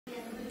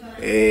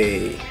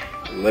Hey,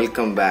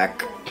 welcome back.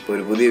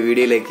 ഒരു പുതിയ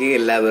വീഡിയോയിലേക്ക്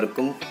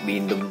എല്ലാവർക്കും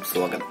വീണ്ടും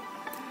സ്വാഗതം.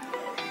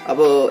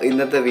 അപ്പോൾ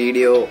ഇന്നത്തെ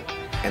വീഡിയോ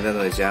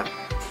എന്താണെന്ന് വെച്ചാൽ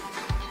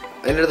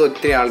എൻ്റെ അടുത്ത്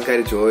ഒത്തിരി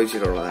ആൾക്കാർ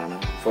ചോദിച്ചിട്ടുള്ളതാണ്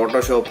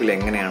ഫോട്ടോഷോപ്പിൽ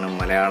എങ്ങനെയാണ്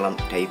മലയാളം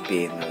ടൈപ്പ്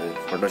ചെയ്യുന്നത്,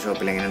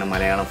 ഫോട്ടോഷോപ്പിൽ എങ്ങനെയാണ്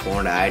മലയാളം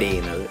ഫോണ്ട് ആഡ്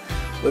ചെയ്യുന്നത്.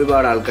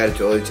 ഒരുപാട് ആൾക്കാർ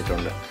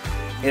ചോദിച്ചിട്ടുണ്ട്.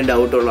 ഇതിന്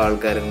ഡൗട്ടുള്ള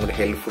ആൾക്കാരും കൂടി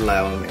ഹെൽപ്ഫുൾ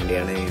ആവാൻ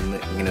വേണ്ടിയാണ്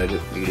ഇന്ന് ഇങ്ങനെ ഒരു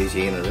വീഡിയോ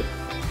ചെയ്യുന്നത്.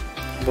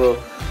 അപ്പോൾ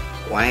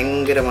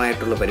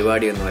ഭയങ്കരമായിട്ടുള്ള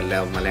പരിപാടിയൊന്നുമല്ല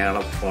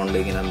മലയാളം ഫോണ്ട്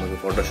ഇങ്ങനെ നമുക്ക്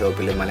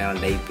ഫോട്ടോഷോപ്പിൽ മലയാളം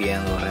ടൈപ്പ് ചെയ്യുക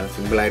എന്ന് പറയുന്നത്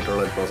സിമ്പിളായിട്ടുള്ള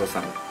ഒരു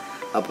പ്രോസസ്സാണ്.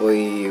 അപ്പോൾ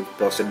ഈ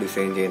പോസ്റ്റർ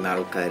ഡിസൈൻ ചെയ്യുന്ന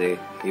ആൾക്കാർ,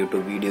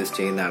 യൂട്യൂബ് വീഡിയോസ്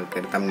ചെയ്യുന്ന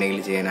ആൾക്കാർ, തംബ്നെയിൽ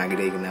ചെയ്യാൻ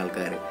ആഗ്രഹിക്കുന്ന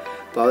ആൾക്കാർ,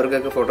 അപ്പോൾ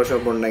അവർക്കൊക്കെ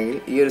ഫോട്ടോഷോപ്പ് ഉണ്ടെങ്കിൽ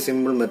ഈ ഒരു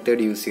സിമ്പിൾ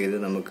മെത്തേഡ് യൂസ് ചെയ്ത്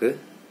നമുക്ക്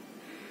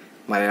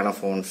മലയാളം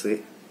ഫോൺസ്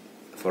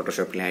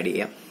ഫോട്ടോഷോപ്പിൽ ആഡ്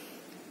ചെയ്യാം.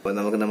 അപ്പോൾ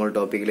നമുക്ക് നമ്മുടെ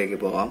ടോപ്പിക്കിലേക്ക്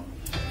പോകാം.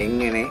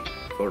 എങ്ങനെ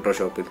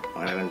ഫോട്ടോഷോപ്പിൽ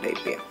മലയാളം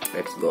ടൈപ്പ് ചെയ്യാം.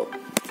 Let's go.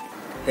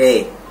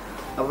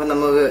 അപ്പോൾ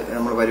നമുക്ക്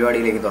നമ്മുടെ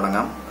പരിപാടിയിലേക്ക്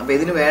തുടങ്ങാം. അപ്പോൾ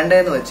ഇതിന്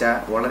വേണ്ടതെന്ന് വെച്ചാൽ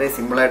വളരെ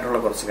സിമ്പിളായിട്ടുള്ള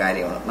കുറച്ച്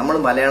കാര്യമാണ്. നമ്മൾ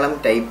മലയാളം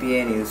ടൈപ്പ്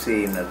ചെയ്യാൻ യൂസ്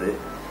ചെയ്യുന്നത്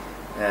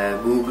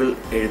ഗൂഗിൾ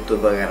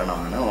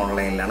എഴുത്തുപകരണമാണ്.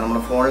 ഓൺലൈനിലാണ്.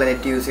 നമ്മുടെ ഫോണിൽ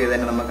നെറ്റ് യൂസ് ചെയ്ത്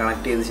തന്നെ നമ്മൾ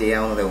കണക്ട് ചെയ്ത്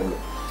ചെയ്യാവുന്നതേ ഉള്ളൂ.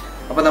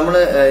 അപ്പോൾ നമ്മൾ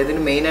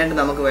ഇതിന് മെയിനായിട്ട്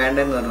നമുക്ക്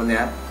വേണ്ടതെന്ന്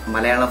പറഞ്ഞാൽ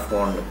മലയാളം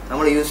ഫോണ്ട്.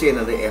 നമ്മൾ യൂസ്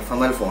ചെയ്യുന്നത്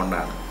FML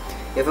ഫോണ്ടാണ്.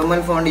 FML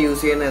ഫോണ്ട് യൂസ്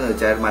ചെയ്യുന്നതെന്ന്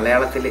വെച്ചാൽ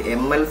മലയാളത്തിൽ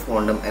ML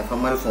ഫോണ്ടും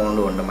FML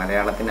ഫോണ്ടും ഉണ്ട്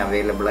മലയാളത്തിന്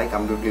അവൈലബിളായി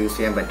കമ്പ്യൂട്ടർ യൂസ്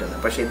ചെയ്യാൻ പറ്റുന്നത്.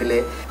 പക്ഷേ ഇതിൽ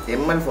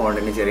ML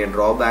ഫോണ്ടിന് ചെറിയ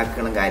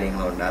ഡ്രോബാക്കുകളും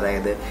കാര്യങ്ങളും ഉണ്ട്.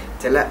 അതായത്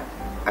ചില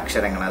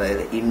അക്ഷരങ്ങൾ,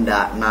 അതായത് ഇണ്ട,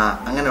 ന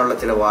അങ്ങനെയുള്ള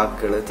ചില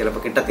വാക്കുകൾ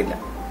ചിലപ്പോൾ കിട്ടത്തില്ല.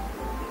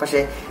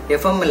 പക്ഷേ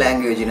FML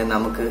ലാംഗ്വേജിന്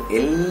നമുക്ക്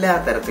എല്ലാ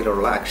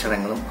തരത്തിലുള്ള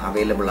അക്ഷരങ്ങളും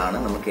അവൈലബിൾ ആണ്.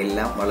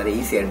 നമുക്കെല്ലാം വളരെ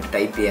ഈസി ആയിട്ട്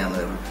ടൈപ്പ്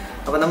ചെയ്യാവുന്നതേ ഉള്ളൂ.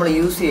 അപ്പോൾ നമ്മൾ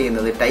യൂസ്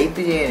ചെയ്യുന്നത്, ടൈപ്പ്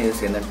ചെയ്യാൻ യൂസ്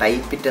ചെയ്യുന്നത്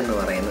ടൈപ്പിറ്റ് എന്ന്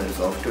പറയുന്ന ഒരു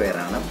സോഫ്റ്റ്വെയർ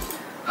ആണ്.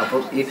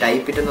 അപ്പോൾ ഈ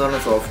ടൈപ്പിറ്റ് എന്ന് പറഞ്ഞ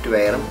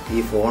സോഫ്റ്റ്വെയറും ഈ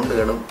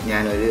ഫോണ്ടുകളും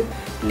ഞാനൊരു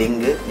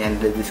ലിങ്ക്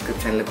എൻ്റെ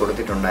ഡിസ്ക്രിപ്ഷനിൽ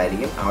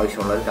കൊടുത്തിട്ടുണ്ടായിരിക്കും.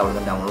 ആവശ്യമുള്ളവർക്ക് അവിടെ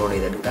നിന്ന് ഡൗൺലോഡ്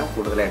ചെയ്തെടുക്കാം.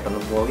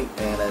 കൂടുതലായിട്ടൊന്നും പോയി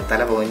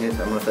തല പോയിഞ്ഞ്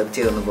നമ്മൾ സെർച്ച്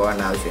ചെയ്തൊന്നും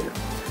പോകേണ്ട ആവശ്യമില്ല.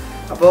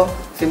 അപ്പോൾ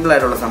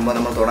സിമ്പിളായിട്ടുള്ള സംഭവം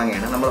നമ്മൾ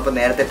തുടങ്ങുകയാണ്. നമ്മളിപ്പോൾ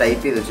നേരത്തെ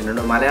ടൈപ്പ് ചെയ്ത്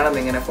വെച്ചിട്ടുണ്ട് മലയാളം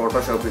എങ്ങനെ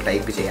ഫോട്ടോഷോപ്പിൽ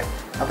ടൈപ്പ് ചെയ്യാം.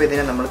 അപ്പോൾ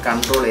ഇതിനെ നമ്മൾ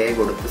Ctrl+A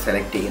കൊടുത്ത്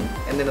സെലക്ട് ചെയ്യും.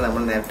 എന്നിട്ട്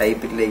നമ്മൾ നേരെ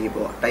ടൈപ്പിറ്റിലേക്ക്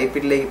പോകാം.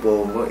 ടൈപ്പിറ്റിലേക്ക്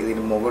പോകുമ്പോൾ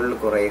ഇതിന് മുകളിൽ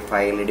കുറേ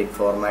file, edit,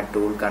 format,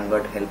 tool,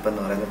 convert, help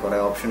എന്ന് പറയുന്ന കുറേ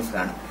ഓപ്ഷൻസ്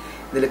കാണും.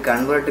 ഇതിൽ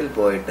കൺവേർട്ടിൽ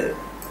പോയിട്ട്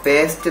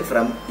പേസ്റ്റ്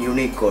ഫ്രം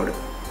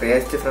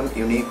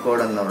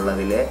യൂണിക്കോഡ്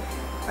എന്നുള്ളതിൽ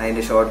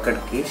അതിൻ്റെ short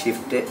cut key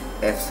Shift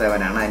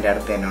F7 ആണ്. അതിൻ്റെ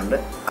അടുത്ത് തന്നെ ഉണ്ട്.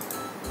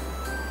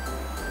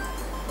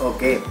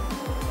 ഓക്കെ,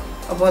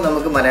 അപ്പോൾ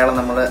നമുക്ക് മലയാളം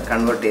നമ്മൾ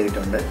കൺവേർട്ട്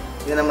ചെയ്തിട്ടുണ്ട്.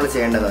 ഇത് നമ്മൾ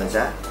ചെയ്യേണ്ടതെന്ന്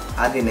വെച്ചാൽ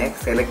അതിനെ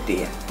സെലക്ട്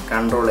ചെയ്യാം.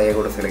 Ctrl+A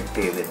കൂടെ സെലക്ട്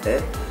ചെയ്തിട്ട്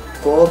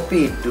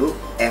കോപ്പി ടു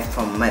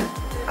FML.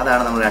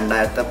 അതാണ് നമ്മൾ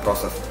രണ്ടാമത്തെ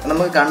പ്രോസസ്സ്.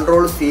 നമുക്ക്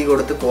Ctrl+C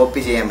കൊടുത്ത് കോപ്പി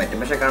ചെയ്യാൻ പറ്റും.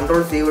 പക്ഷേ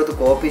Ctrl+C കൊടുത്ത്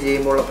കോപ്പി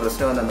ചെയ്യുമ്പോൾ ഉള്ള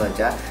പ്രശ്നം എന്താണെന്ന്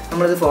വെച്ചാൽ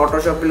നമ്മളിത്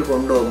ഫോട്ടോഷോപ്പിൽ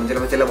കൊണ്ടുപോകുമ്പോൾ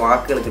ചിലപ്പോൾ ചില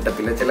വാക്കുകൾ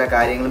കിട്ടത്തില്ല, ചില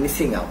കാര്യങ്ങൾ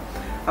മിസ്സിംഗ് ആവും.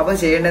 അപ്പോൾ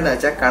ചെയ്യേണ്ടതെന്ന്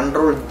വെച്ചാൽ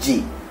Ctrl+G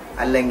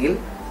അല്ലെങ്കിൽ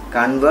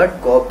കൺവേർട്ട്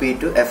കോപ്പി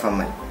ടു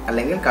FML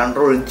അല്ലെങ്കിൽ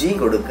Ctrl+G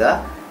കൊടുക്കുക,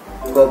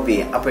 കോപ്പി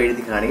ചെയ്യുക. അപ്പോൾ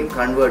എഴുതി കാണിക്കും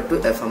convert to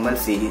FML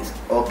series.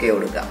 Okay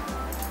കൊടുക്കുക.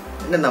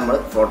 പിന്നെ നമ്മൾ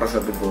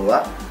ഫോട്ടോഷോപ്പിൽ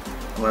പോവുക.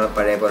 നമ്മൾ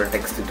പഴയ പോലെ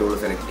ടെക്സ്റ്റ് ടൂൾ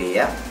സെലക്ട്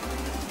ചെയ്യുക,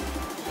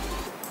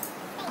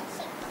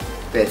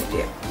 പേസ്റ്റ്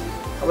ചെയ്യാം.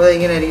 അപ്പോൾ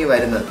ഇങ്ങനെ ആയിരിക്കും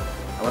വരുന്നത്.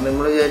 അപ്പോൾ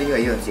നമ്മൾ വിചാരിക്കും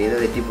അയ്യോ ചെയ്ത്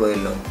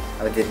തെറ്റിപ്പോയല്ലോ.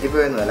 അപ്പോൾ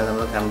തെറ്റിപ്പോയൊന്നുമല്ല,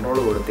 നമ്മൾ കൺട്രോൾ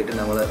കൊടുത്തിട്ട്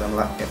നമ്മളെ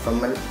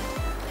FML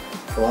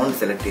ഫോണ്ട്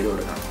സെലക്ട് ചെയ്ത്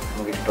കൊടുക്കാം.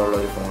 നമുക്ക് ഇഷ്ടമുള്ള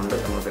ഒരു ഫോണ്ട്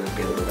നമ്മൾ സെലക്ട്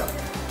ചെയ്ത് കൊടുക്കാം.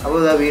 അപ്പോൾ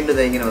ഇതാ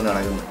വീണ്ടും ഇങ്ങനെ വന്ന്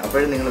നടക്കുന്നു.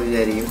 അപ്പോഴും നിങ്ങൾ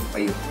വിചാരിക്കും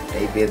അയ്യോ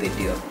ടൈപ്പ്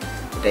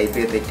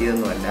ചെയ്ത്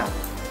തെറ്റിയതൊന്നുമല്ല.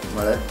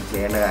 നമ്മൾ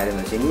ചെയ്യേണ്ട കാര്യം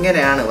എന്ന് വെച്ചാൽ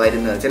ഇങ്ങനെയാണ്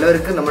വരുന്നത്.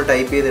 ചിലവർക്ക് നമ്മൾ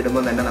ടൈപ്പ്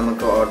ചെയ്തിടുമ്പോൾ തന്നെ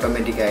നമുക്ക്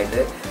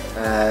ഓട്ടോമാറ്റിക്കായിട്ട്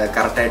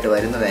കറക്റ്റായിട്ട്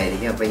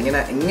വരുന്നതായിരിക്കും. അപ്പോൾ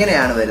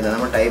ഇങ്ങനെയാണ് വരുന്നത്.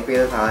 നമ്മൾ ടൈപ്പ്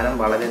ചെയ്ത സാധനം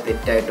വളരെ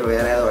തെറ്റായിട്ട്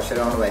വേറെ ഏതോ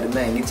അക്ഷരമാണ്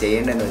വരുന്നതെങ്കിൽ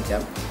ചെയ്യേണ്ടതെന്ന്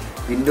വെച്ചാൽ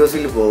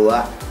വിൻഡോസിൽ പോവുക,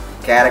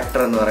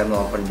 ക്യാരക്ടർ എന്ന് പറയുന്നത്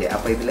ഓപ്പൺ ചെയ്യുക.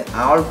 അപ്പോൾ ഇതിൽ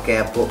ആൾ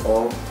ക്യാപ്പ്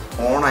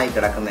ഓണായി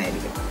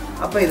കിടക്കുന്നതായിരിക്കും.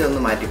 അപ്പോൾ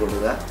ഇതൊന്ന് മാറ്റി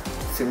കൊടുക്കുക.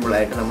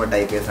 സിമ്പിളായിട്ട് നമ്മൾ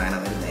ടൈപ്പ് ചെയ്ത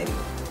സാധനം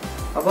വരുന്നതായിരിക്കും.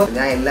 അപ്പോൾ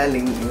ഞാൻ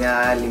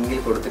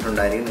ലിങ്കിൽ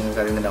കൊടുത്തിട്ടുണ്ടായിരിക്കും.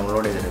 നിങ്ങൾക്ക് അതിൽ നിന്ന്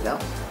ഡൗൺലോഡ് ചെയ്തെടുക്കാം.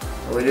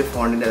 ഒരു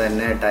ഫോണിൻ്റെ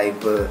തന്നെ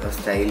ടൈപ്പ്,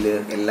 സ്റ്റൈല്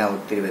എല്ലാം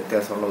ഒത്തിരി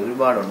വ്യത്യാസമുള്ള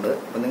ഒരുപാടുണ്ട്.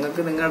 അപ്പോൾ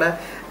നിങ്ങൾക്ക് നിങ്ങളുടെ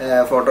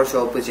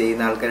ഫോട്ടോഷോപ്പ്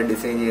ചെയ്യുന്ന ആൾക്കാർ,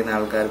 ഡിസൈൻ ചെയ്യുന്ന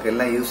ആൾക്കാർക്ക്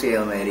എല്ലാം യൂസ്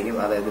ചെയ്യാവുന്നതായിരിക്കും.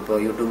 അതായത്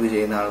ഇപ്പോൾ യൂട്യൂബ്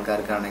ചെയ്യുന്ന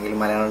ആൾക്കാർക്കാണെങ്കിൽ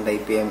മലയാളം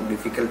ടൈപ്പ് ചെയ്യാൻ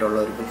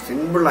ഡിഫിക്കൽട്ടുള്ളവർക്ക്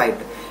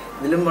സിമ്പിളായിട്ട്,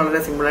 ഇതിലും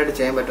വളരെ സിമ്പിളായിട്ട്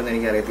ചെയ്യാൻ പറ്റുമെന്ന്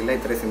എനിക്കറിയത്തില്ല.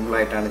 ഇത്രയും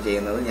സിമ്പിളായിട്ടാണ്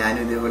ചെയ്യുന്നത്.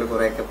 ഞാനും ഇതേപോലെ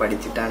കുറേയൊക്കെ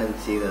പഠിച്ചിട്ടാണ് ഇത്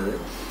ചെയ്തത്.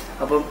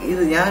 അപ്പം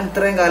ഇത് ഞാൻ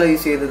ഇത്രയും കാലം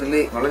യൂസ് ചെയ്തതിൽ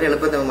വളരെ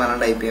എളുപ്പത്തിൽ മലയാളം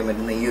ടൈപ്പ് ചെയ്യാൻ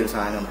പറ്റുന്ന ഈ ഒരു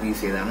സാധനം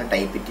യൂസ് ചെയ്താണ്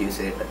ടൈപ്പിറ്റ് യൂസ്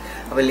ചെയ്തിട്ട്.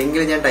 അപ്പോൾ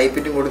ലിങ്കിൽ ഞാൻ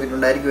ടൈപ്പിറ്റും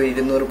കൊടുത്തിട്ടുണ്ടായിരിക്കും,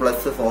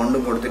 200+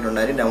 ഫോണ്ടും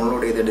കൊടുത്തിട്ടുണ്ടായിരിക്കും.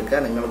 ഡൗൺലോഡ് ചെയ്തെടുക്കുക.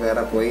 നിങ്ങൾ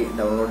വേറെ പോയി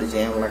ഡൗൺലോഡ്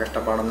ചെയ്യാനുള്ള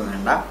കഷ്ടപ്പാടൊന്നും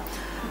വേണ്ട.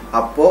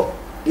 അപ്പോൾ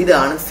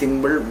ഇതാണ്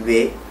സിമ്പിൾ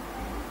വേ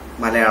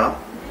മലയാളം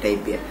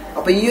ടൈപ്പ് ചെയ്യാൻ.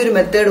 അപ്പോൾ ഈ ഒരു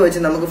മെത്തേഡ്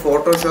വെച്ച് നമുക്ക്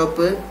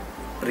ഫോട്ടോഷോപ്പ്,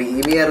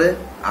 പ്രീമിയർ,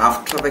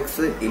 ആഫ്റ്റർ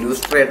എഫക്ട്സ്,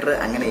 ഇല്ലൂസ്ട്രേറ്റർ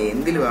അങ്ങനെ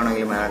എന്തിൽ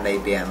വേണമെങ്കിലും മലയാളം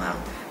ടൈപ്പ്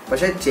ചെയ്യാവുന്നതാണ്.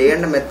 പക്ഷെ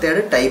ചെയ്യേണ്ട മെത്തേഡ്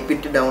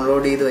ടൈപ്പിറ്റ്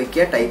ഡൗൺലോഡ് ചെയ്ത്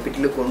വയ്ക്കുക.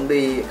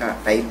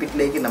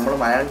 ടൈപ്പിറ്റിലേക്ക് നമ്മൾ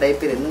മലയാളം ടൈപ്പ്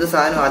ചെയ്ത് എന്ത്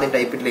സാധനം ആദ്യം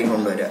ടൈപ്പിറ്റിലേക്ക്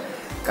കൊണ്ടുവരിക,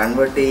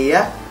 കൺവേർട്ട്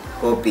ചെയ്യുക,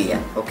 കോപ്പി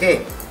ചെയ്യുക. ഓക്കെ,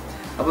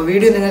 അപ്പോൾ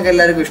വീഡിയോ നിങ്ങൾക്ക്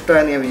എല്ലാവർക്കും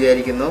ഇഷ്ടമായെന്ന് ഞാൻ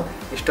വിചാരിക്കുന്നു.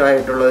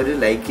 ഇഷ്ടമായിട്ടുള്ളവർ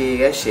ലൈക്ക്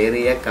ചെയ്യുക, ഷെയർ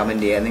ചെയ്യുക,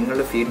 കമൻറ്റ് ചെയ്യുക.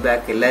 നിങ്ങളുടെ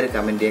ഫീഡ്ബാക്ക് എല്ലാവരും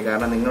കമൻറ്റ് ചെയ്യുക.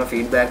 കാരണം നിങ്ങളുടെ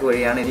ഫീഡ്ബാക്ക്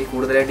വഴിയാണ് എനിക്ക്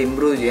കൂടുതലായിട്ട്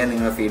ഇമ്പ്രൂവ് ചെയ്യാൻ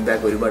നിങ്ങളുടെ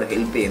ഫീഡ്ബാക്ക് ഒരുപാട്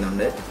ഹെൽപ്പ്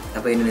ചെയ്യുന്നുണ്ട്.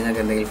 അപ്പോൾ ഇനി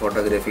നിങ്ങൾക്ക് എന്തെങ്കിലും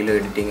ഫോട്ടോഗ്രാഫിയിലോ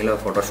എഡിറ്റിങ്ങിലോ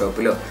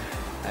ഫോട്ടോഷോപ്പിലോ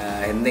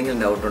എന്തെങ്കിലും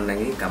ഡൗട്ട്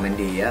ഉണ്ടെങ്കിൽ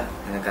കമൻറ്റ് ചെയ്യുക.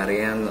 നിങ്ങൾക്ക്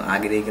അറിയാൻ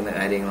ആഗ്രഹിക്കുന്ന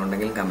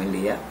കാര്യങ്ങളുണ്ടെങ്കിൽ കമൻറ്റ്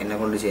ചെയ്യുക.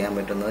 എന്നെക്കൊണ്ട് ചെയ്യാൻ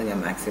പറ്റുന്നത് ഞാൻ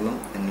മാക്സിമം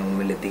നിങ്ങളുടെ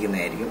മുമ്പിൽ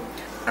എത്തിക്കുന്നതായിരിക്കും.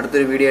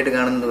 അടുത്തൊരു വീഡിയോ ആയിട്ട്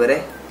കാണുന്നത് വരെ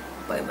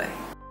ബൈ ബൈ.